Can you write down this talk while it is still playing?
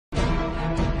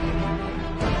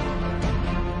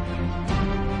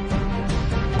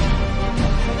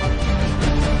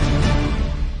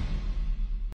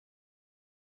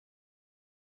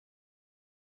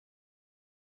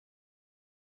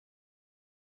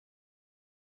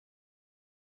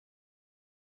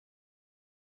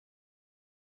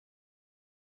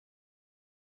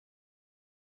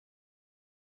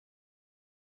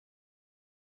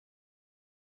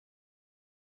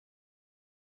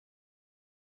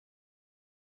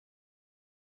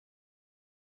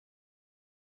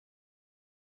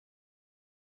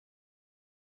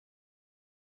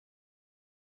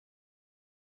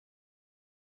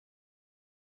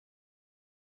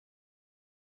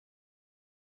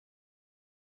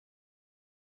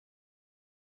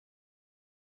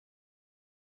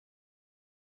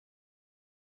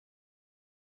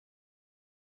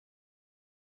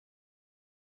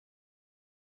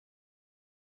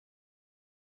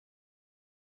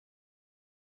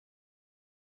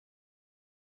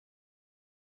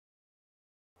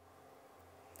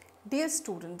Dear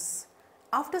students,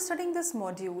 after studying this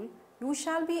module, you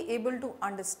shall be able to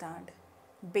understand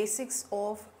basics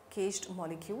of caged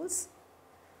molecules,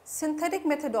 synthetic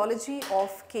methodology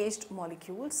of caged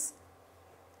molecules,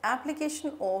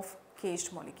 application of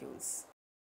caged molecules.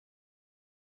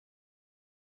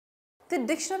 The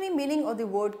dictionary meaning of the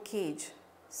word cage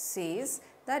says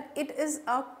that it is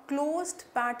a closed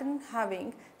pattern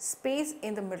having space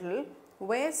in the middle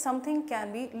where something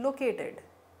can be located.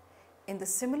 In the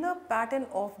similar pattern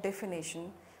of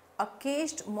definition, a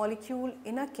caged molecule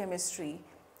in a chemistry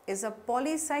is a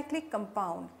polycyclic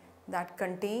compound that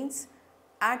contains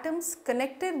atoms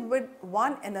connected with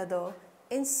one another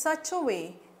in such a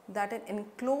way that an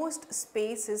enclosed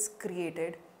space is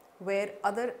created where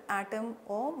other atom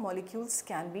or molecules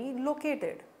can be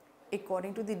located.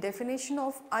 According to the definition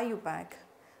of IUPAC,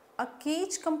 a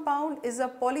cage compound is a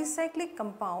polycyclic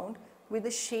compound with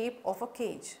the shape of a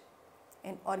cage.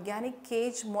 An organic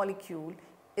cage molecule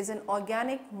is an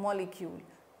organic molecule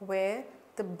where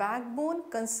the backbone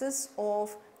consists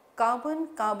of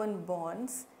carbon-carbon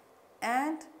bonds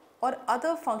and or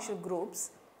other functional groups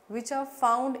which are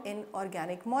found in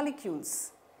organic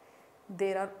molecules.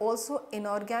 There are also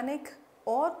inorganic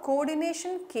or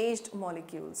coordination caged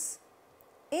molecules.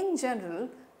 In general,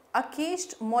 a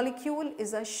caged molecule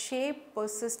is a shape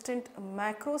persistent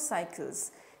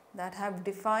macrocycles that have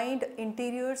defined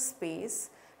interior space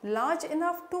large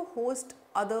enough to host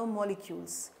other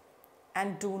molecules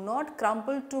and do not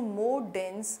crumple to more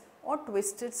dense or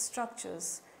twisted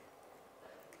structures.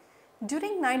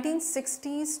 During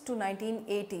 1960s to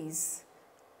 1980s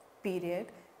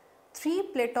period, three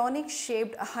platonic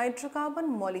shaped hydrocarbon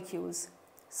molecules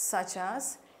such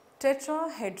as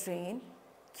tetrahedrane,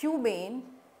 cubane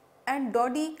and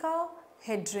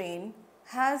dodecahedrane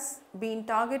has been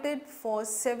targeted for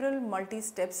several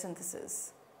multi-step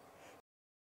synthesis.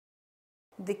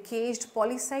 The caged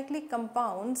polycyclic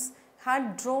compounds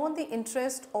had drawn the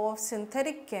interest of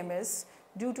synthetic chemists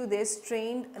due to their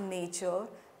strained nature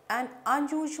and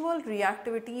unusual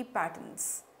reactivity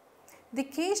patterns. The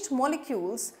caged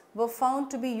molecules were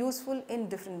found to be useful in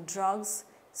different drugs,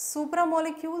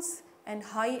 supramolecules and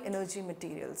high energy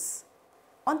materials.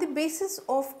 On the basis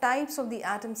of types of the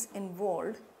atoms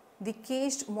involved, the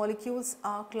caged molecules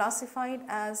are classified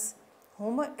as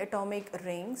homoatomic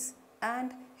rings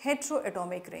and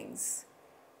heteroatomic rings.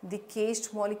 The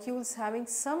caged molecules having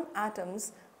some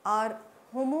atoms are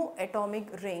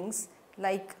homoatomic rings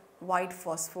like white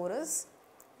phosphorus,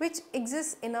 which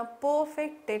exists in a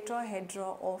perfect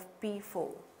tetrahedra of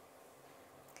P4.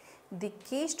 The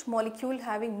caged molecule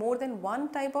having more than one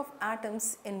type of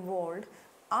atoms involved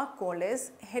are called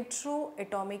as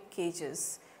heteroatomic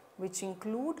cages, which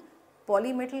include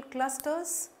polymetal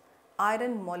clusters,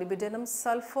 iron molybdenum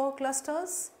sulfur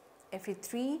clusters,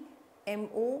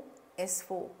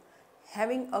 Fe3MoS4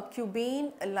 having a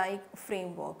cubane-like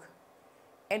framework,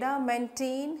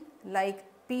 adamantane-like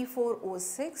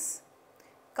P4O6,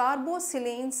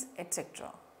 carbocylanes,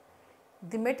 etc.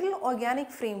 The metal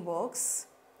organic frameworks,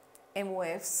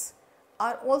 MOFs,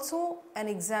 are also an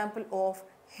example of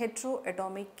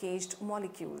heteroatomic caged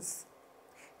molecules.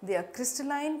 They are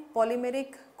crystalline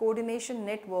polymeric coordination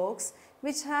networks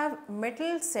which have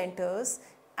metal centers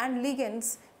and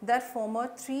ligands that form a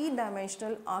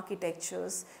three-dimensional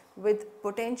architectures with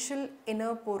potential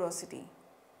inner porosity.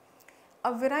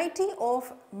 A variety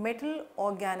of metal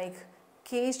organic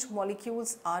caged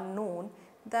molecules are known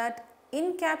that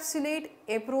encapsulate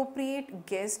appropriate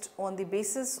guests on the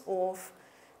basis of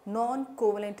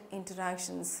non-covalent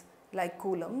interactions like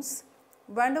coulombs,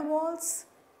 van der Waals,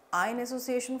 ion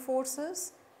association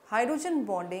forces, hydrogen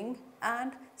bonding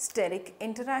and steric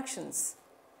interactions.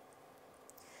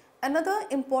 Another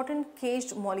important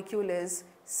caged molecule is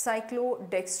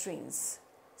cyclodextrins,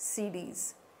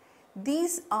 CDs.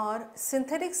 These are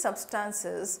synthetic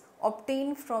substances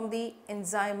obtained from the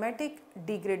enzymatic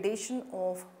degradation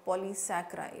of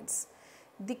polysaccharides.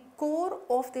 The core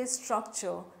of their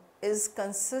structure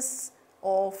consists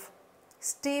of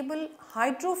stable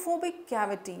hydrophobic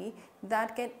cavity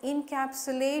that can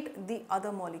encapsulate the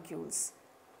other molecules.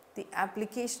 The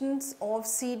applications of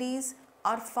CDs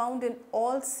are found in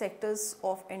all sectors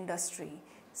of industry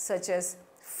such as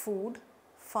food,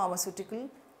 pharmaceutical,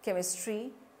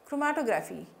 chemistry,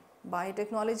 chromatography,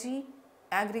 biotechnology,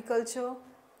 agriculture,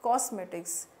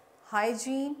 cosmetics,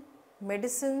 hygiene,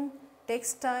 medicine,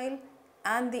 textile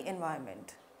and the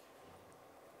environment.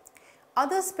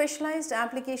 Other specialized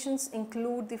applications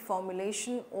include the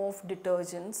formulation of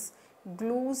detergents,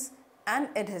 glues and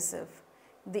adhesive,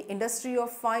 the industry of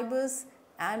fibers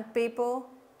and paper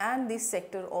and the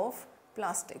sector of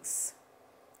plastics.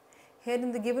 Here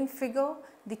in the given figure,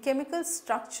 the chemical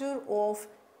structure of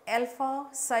alpha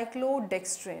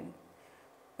cyclodextrin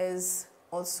is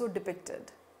also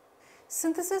depicted.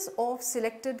 Synthesis of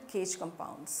selected cage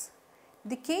compounds.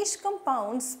 The cage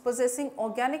compounds possessing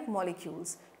organic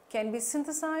molecules can be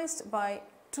synthesized by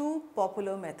two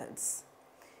popular methods.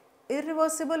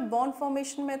 Irreversible bond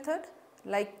formation method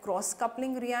like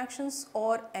cross-coupling reactions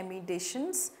or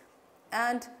amidations,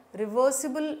 and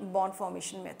reversible bond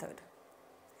formation method.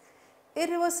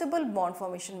 Irreversible bond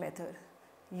formation method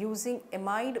using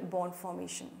amide bond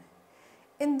formation.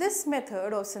 In this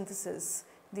method of synthesis,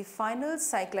 the final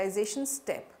cyclization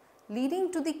step leading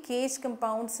to the cage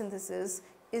compound synthesis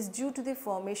is due to the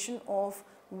formation of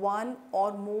one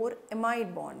or more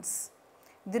amide bonds.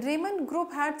 The Raymond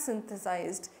group had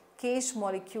synthesized cage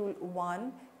molecule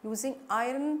 1 using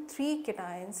iron 3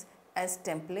 cations as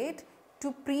template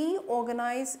to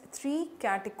pre-organize 3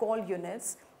 catechol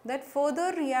units that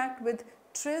further react with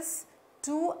tris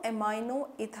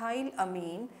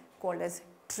 2-amino-ethylamine called as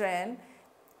TREN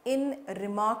in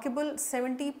remarkable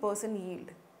 70%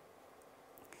 yield.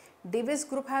 Davis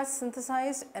group has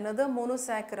synthesized another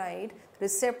monosaccharide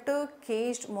receptor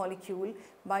caged molecule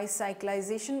by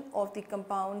cyclization of the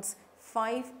compounds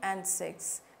 5 and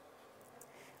 6.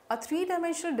 A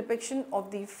three-dimensional depiction of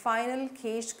the final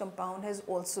caged compound has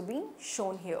also been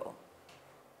shown here.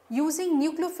 Using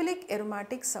nucleophilic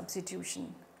aromatic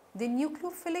substitution. The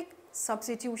nucleophilic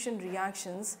substitution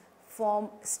reactions form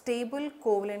stable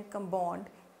covalent bond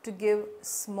to give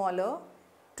smaller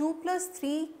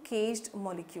 2+3 caged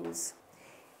molecules.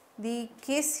 The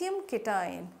calcium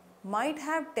cation might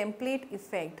have template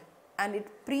effect and it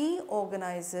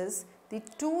pre-organizes the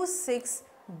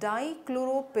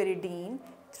 2,6-dichloropyridine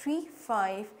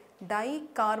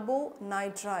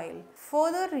 3,5-dicarbonitrile,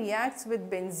 further reacts with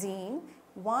benzene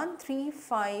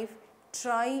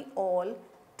 1,3,5-triol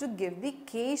to give the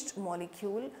caged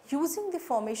molecule using the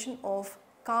formation of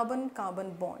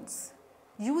carbon-carbon bonds.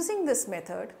 Using this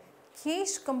method,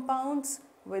 caged compounds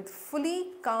with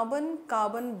fully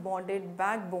carbon-carbon bonded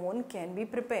backbone can be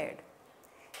prepared.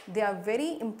 They are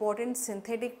very important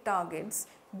synthetic targets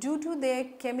due to their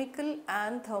chemical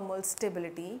and thermal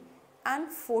stability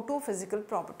and photophysical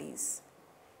properties.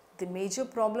 The major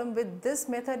problem with this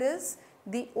method is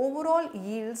the overall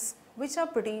yields, which are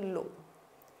pretty low.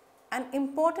 An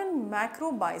important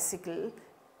macrobicycle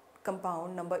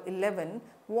compound number 11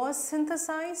 was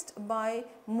synthesized by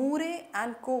Murray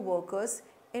and co-workers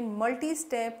in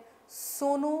multi-step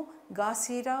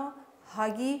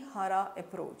Sono-Gashira-Hagihara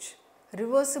approach.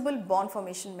 Reversible bond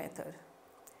formation method.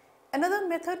 Another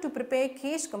method to prepare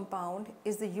caged compound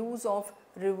is the use of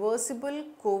reversible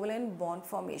covalent bond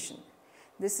formation.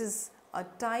 This is a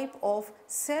type of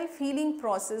self-healing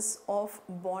process of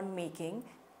bond making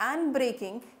and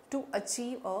breaking to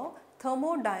achieve a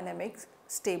thermodynamic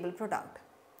stable product.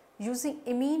 Using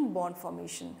imine bond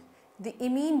formation, the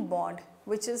imine bond,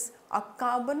 which is a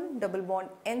carbon double bond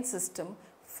N system,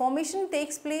 formation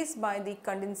takes place by the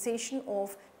condensation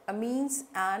of amines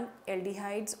and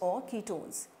aldehydes or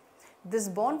ketones. This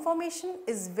bond formation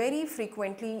is very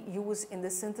frequently used in the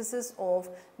synthesis of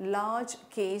large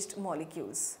caged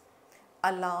molecules.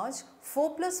 A large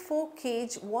 4+4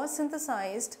 cage was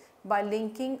synthesized by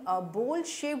linking a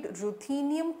bowl-shaped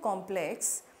ruthenium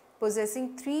complex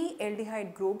possessing 3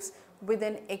 aldehyde groups with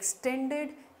an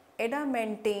extended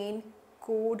adamantane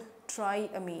code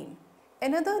triamine.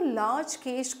 Another large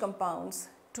caged compounds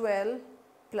 12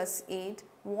 plus 8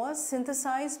 was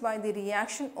synthesized by the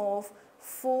reaction of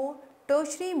 4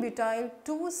 tertiary butyl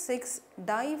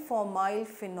 2,6-diformyl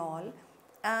phenol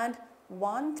and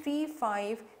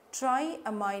 1,3,5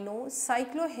 triamino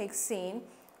cyclohexane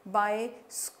by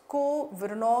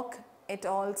Sko-Vronok et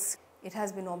al. It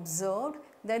has been observed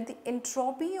that the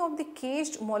entropy of the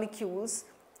caged molecules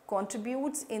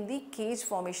contributes in the cage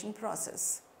formation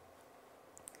process.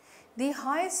 The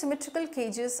high symmetrical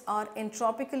cages are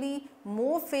entropically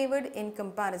more favored in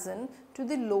comparison to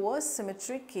the lower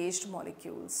symmetric caged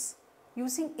molecules.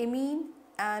 Using imine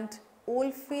and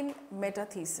olefin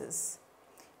metathesis.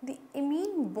 The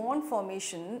imine bond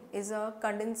formation is a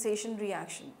condensation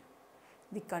reaction.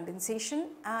 The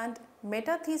condensation and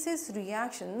metathesis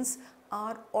reactions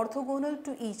are orthogonal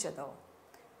to each other.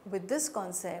 With this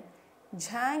concept,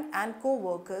 Zhang and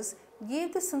co-workers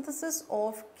gave the synthesis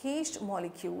of caged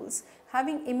molecules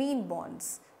having imine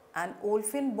bonds and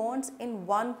olefin bonds in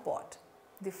one pot.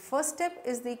 The first step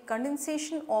is the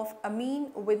condensation of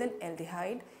amine with an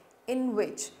aldehyde, in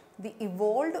which the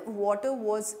evolved water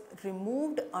was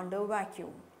removed under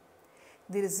vacuum.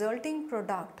 The resulting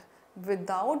product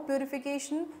without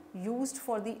purification used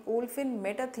for the olefin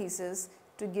metathesis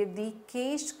to give the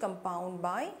caged compound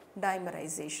by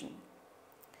dimerization.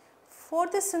 For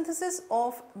the synthesis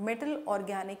of metal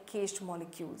organic caged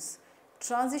molecules,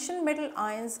 transition metal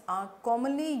ions are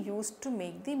commonly used to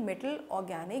make the metal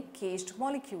organic caged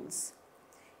molecules.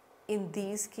 In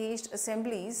these caged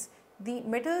assemblies, the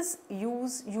metals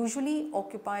usually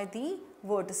occupy the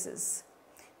vertices.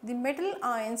 The metal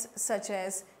ions such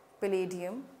as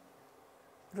palladium,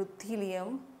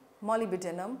 ruthenium,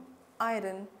 molybdenum,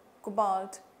 iron,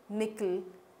 cobalt, nickel,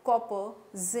 copper,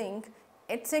 zinc,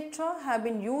 etc. have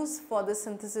been used for the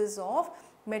synthesis of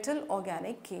metal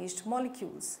organic caged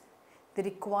molecules. The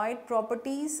required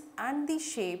properties and the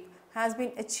shape has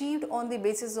been achieved on the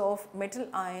basis of metal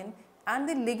ion and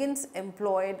the ligands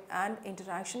employed and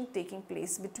interaction taking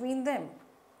place between them.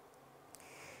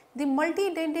 The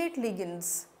multidentate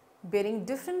ligands bearing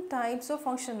different types of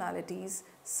functionalities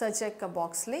such as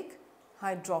carboxylic,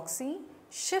 hydroxy,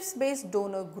 Schiffs-based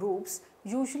donor groups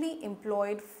usually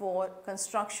employed for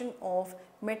construction of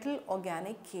metal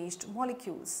organic caged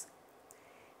molecules.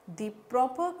 The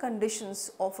proper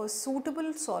conditions of a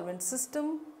suitable solvent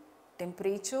system,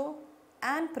 temperature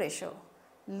and pressure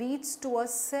leads to a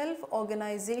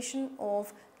self-organization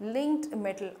of linked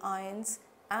metal ions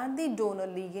and the donor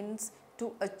ligands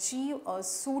to achieve a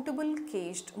suitable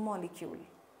caged molecule.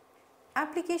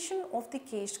 Application of the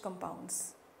caged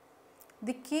compounds.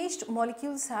 The caged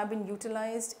molecules have been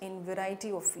utilized in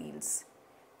variety of fields.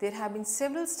 There have been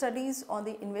several studies on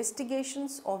the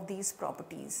investigations of these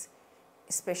properties,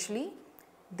 especially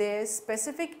their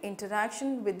specific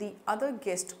interaction with the other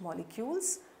guest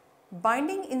molecules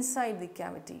binding inside the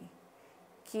cavity.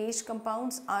 Caged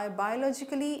compounds are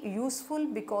biologically useful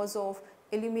because of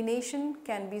illumination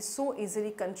can be so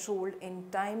easily controlled in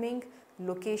timing,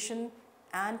 location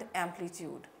and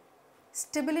amplitude.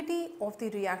 Stability of the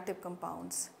reactive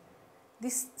compounds. The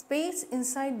space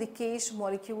inside the caged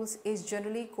molecules is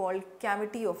generally called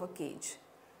cavity of a cage.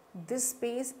 This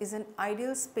space is an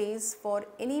ideal space for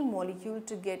any molecule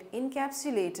to get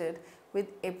encapsulated with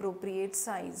appropriate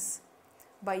size.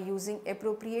 By using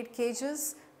appropriate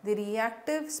cages, the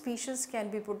reactive species can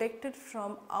be protected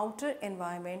from outer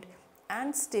environment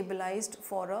and stabilized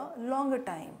for a longer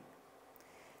time.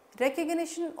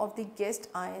 Recognition of the guest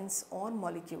ions or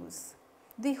molecules.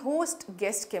 The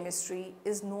host-guest chemistry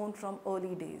is known from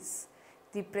early days.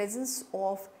 The presence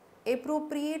of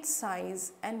appropriate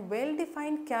size and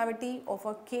well-defined cavity of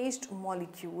a caged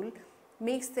molecule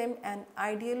makes them an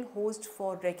ideal host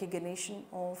for recognition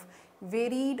of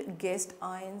varied guest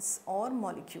ions or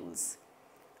molecules.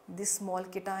 The small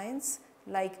cations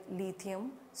like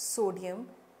lithium, sodium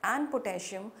and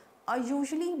potassium are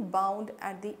usually bound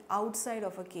at the outside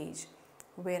of a cage,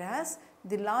 whereas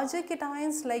the larger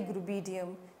cations like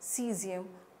rubidium, cesium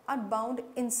are bound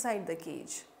inside the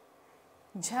cage.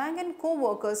 Zhang and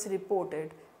co-workers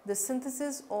reported the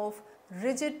synthesis of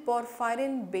rigid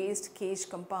porphyrin-based cage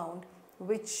compound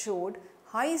which showed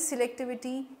high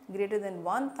selectivity greater than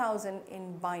 1000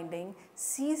 in binding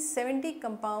C70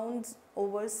 compounds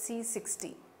over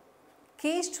C60.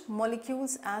 Caged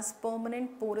molecules as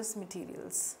permanent porous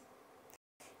materials.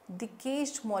 The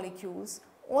caged molecules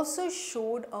also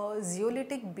showed a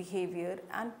zeolitic behavior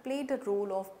and played a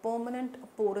role of permanent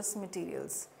porous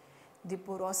materials. The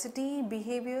porosity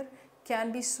behavior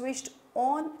can be switched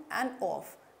on and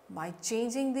off by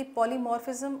changing the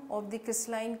polymorphism of the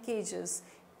crystalline cages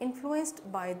influenced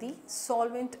by the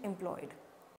solvent employed.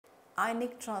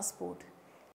 Ionic transport.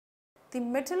 The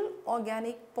metal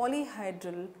organic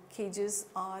polyhedral cages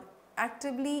are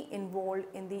actively involved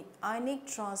in the ionic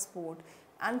transport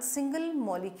and single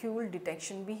molecule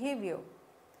detection behavior.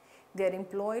 They are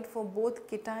employed for both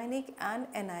cationic and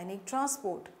anionic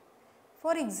transport.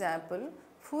 For example,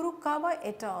 Furukawa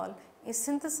et al. Is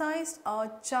synthesized a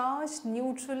charged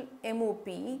neutral MOP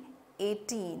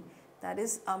 18, that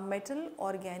is a metal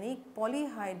organic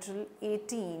polyhedral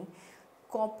 18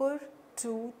 copper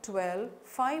 212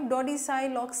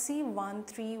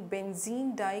 5-dodecyloxy-1,3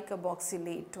 benzene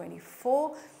dicarboxylate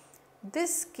 24.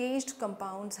 This caged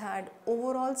compounds had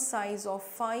overall size of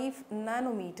 5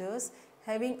 nanometers,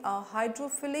 having a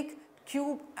hydrophilic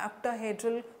cube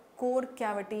octahedral core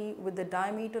cavity with the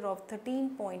diameter of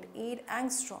 13.8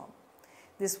 angstrom.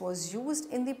 This was used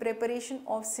in the preparation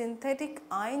of synthetic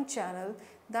ion channel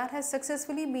that has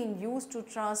successfully been used to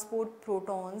transport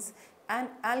protons and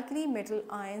alkali metal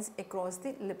ions across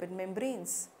the lipid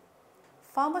membranes.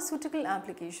 Pharmaceutical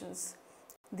applications.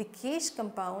 The caged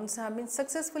compounds have been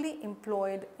successfully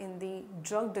employed in the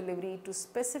drug delivery to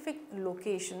specific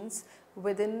locations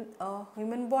within a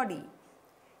human body.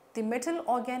 The metal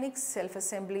organic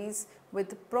self-assemblies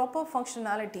with proper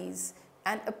functionalities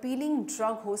and appealing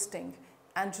drug hosting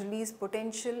and release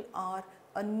potential are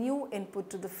a new input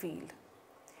to the field.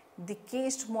 The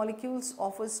caged molecules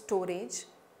offer storage,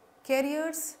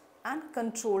 carriers and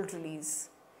controlled release.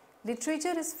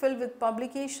 Literature is filled with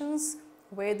publications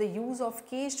where the use of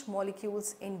caged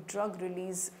molecules in drug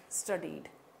release studied.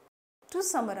 To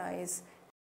summarize,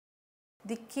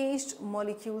 the caged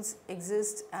molecules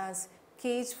exist as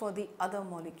cage for the other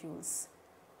molecules.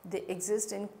 They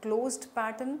exist in closed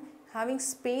pattern having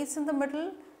space in the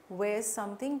middle where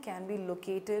something can be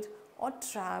located or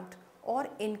trapped or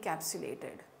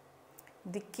encapsulated.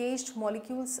 The caged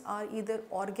molecules are either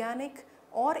organic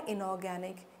or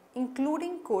inorganic,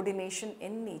 including coordination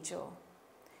in nature.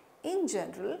 In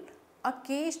general, a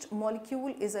caged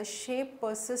molecule is a shape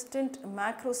persistent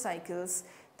macrocycles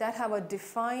that have a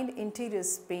defined interior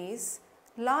space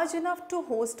large enough to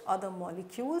host other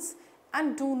molecules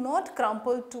and do not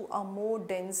crumple to a more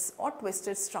dense or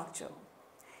twisted structure.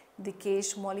 The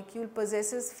caged molecule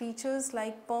possesses features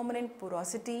like permanent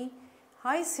porosity,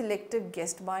 high selective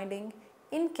guest binding,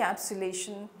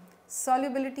 encapsulation,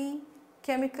 solubility,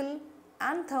 chemical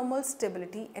and thermal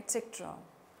stability, etc.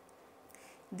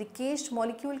 The caged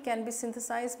molecule can be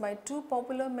synthesized by two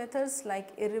popular methods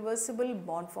like irreversible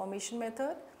bond formation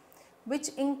method, which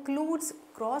includes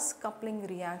cross-coupling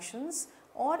reactions,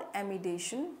 or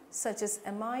amidation such as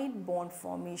amide bond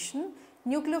formation,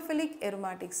 nucleophilic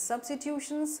aromatic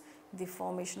substitutions, the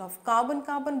formation of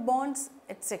carbon-carbon bonds,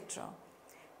 etc.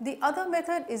 The other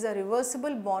method is a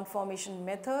reversible bond formation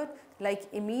method like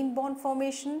imine bond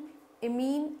formation,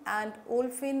 imine and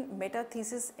olefin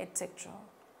metathesis, etc.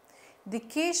 The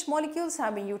caged molecules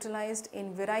have been utilized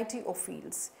in variety of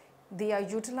fields. They are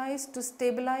utilized to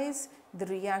stabilize the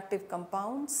reactive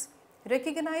compounds,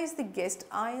 recognize the guest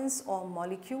ions or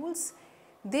molecules.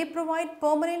 They provide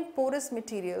permanent porous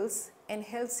materials and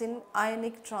helps in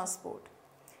ionic transport.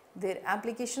 Their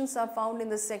applications are found in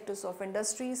the sectors of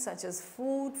industry such as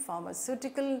food,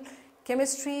 pharmaceutical,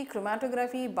 chemistry,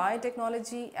 chromatography,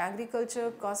 biotechnology,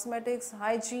 agriculture, cosmetics,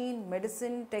 hygiene,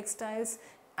 medicine, textiles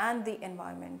and the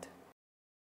environment.